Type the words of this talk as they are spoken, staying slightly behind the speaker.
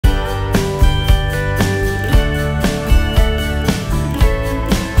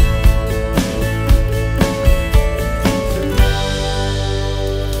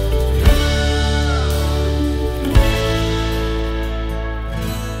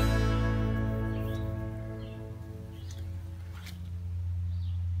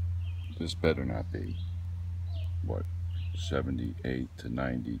This better not be what 78 to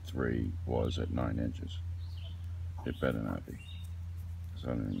 93 was at 9 inches. It better not be. So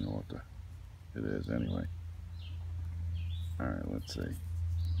I don't even know what it is anyway. All right, let's see.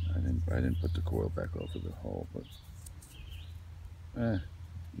 I didn't put the coil back over the hole, but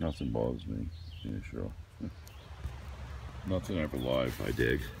nothing bothers me. Yeah, sure. Nothing ever live I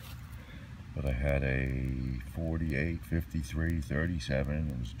dig. But I had a 48, 53, 37,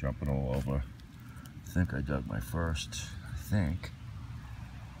 and was jumping all over. I think I dug my first, I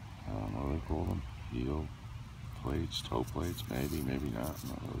don't know what they call them, heel plates, toe plates, maybe not, I'm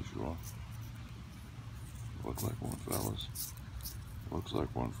not really sure. Look like one, fellas. Looks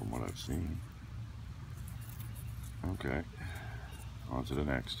like one from what I've seen. Okay, on to the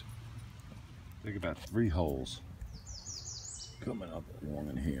next. I think about 3 holes coming up along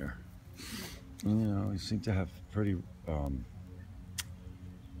in here. You know, you seem to have pretty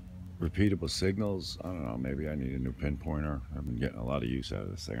repeatable signals. I don't know, maybe I need a new pinpointer. I've been getting a lot of use out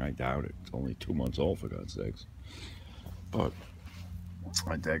of this thing. I doubt it. It's only 2 months old, for God's sakes. But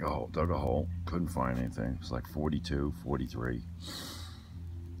I dug a hole, couldn't find anything. It's like 42, 43.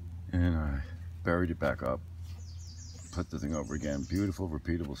 And I buried it back up, put the thing over again. Beautiful,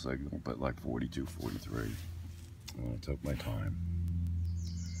 repeatable signal, but like 42, 43. And I took my time.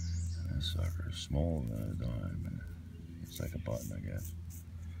 This sucker is smaller than a dime. It's like a button, I guess.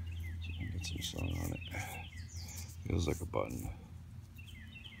 So you can get some sun on it. Feels like a button.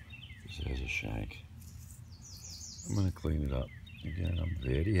 This has a shank. I'm gonna clean it up. Again, I'm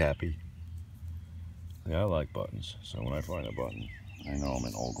very happy. Yeah, I like buttons. So when I find a button, I know I'm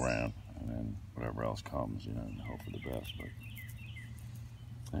in old ground. And then whatever else comes, you know, and hope for the best. But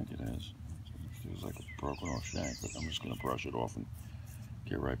I think it is. It feels like a broken off shank, but I'm just gonna brush it off and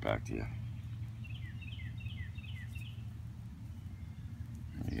get right back to you.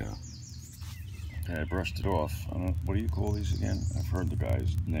 There you go. Okay, I brushed it off. I don't know, what do you call these again? I've heard the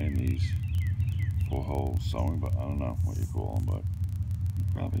guys name these 4-hole sewing, but I don't know what you call them, but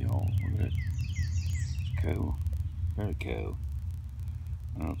probably holes. Look at it. It's cool. Very cool.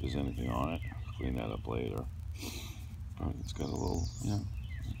 I don't know if there's anything on it. I'll clean that up later. But it's got a little, yeah,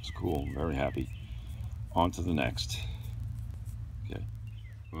 it's cool. I'm very happy. On to the next. Okay.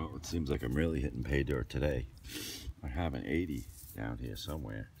 Well, it seems like I'm really hitting pay dirt today. I have an 80 down here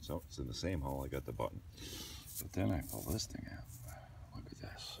somewhere. So it's in the same hole I got the button. But then I pull this thing out. Look at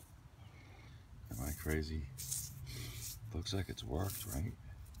this. Am I crazy? Looks like it's worked, right?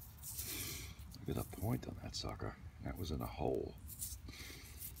 Look at the point on that sucker. That was in a hole.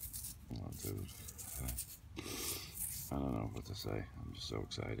 Oh, dude. I don't know what to say. I'm just so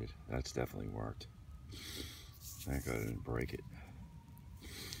excited. That's definitely worked. Thank God I didn't break it.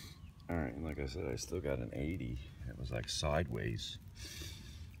 Alright, and like I said, I still got an 80. It was like sideways.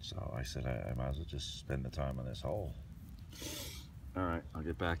 So I said I might as well just spend the time on this hole. Alright, I'll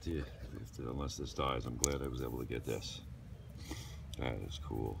get back to you unless this dies. I'm glad I was able to get this. That is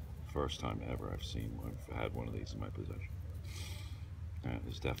cool. First time ever I've had one of these in my possession. That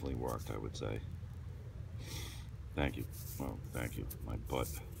has definitely worked, I would say. Thank you. Well, thank you. My butt.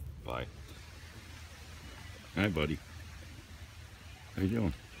 Bye. Hi, buddy. How you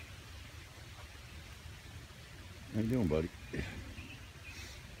doing? How you doing, buddy?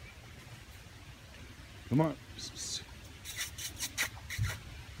 Come on.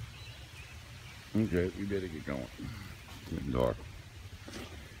 Okay, we better get going. It's getting dark.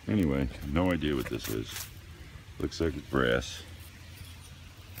 Anyway, no idea what this is. Looks like it's brass.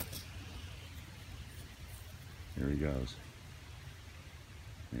 Here he goes.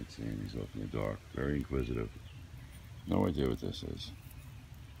 Can't see him, he's off in the dark. Very inquisitive. No idea what this is.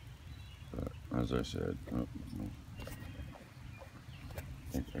 But as I said,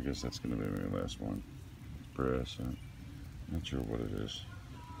 I guess that's going to be my last one. It's brass. I'm not sure what it is.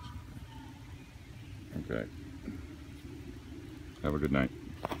 Okay. Have a good night.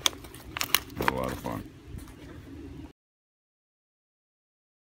 Had a lot of fun.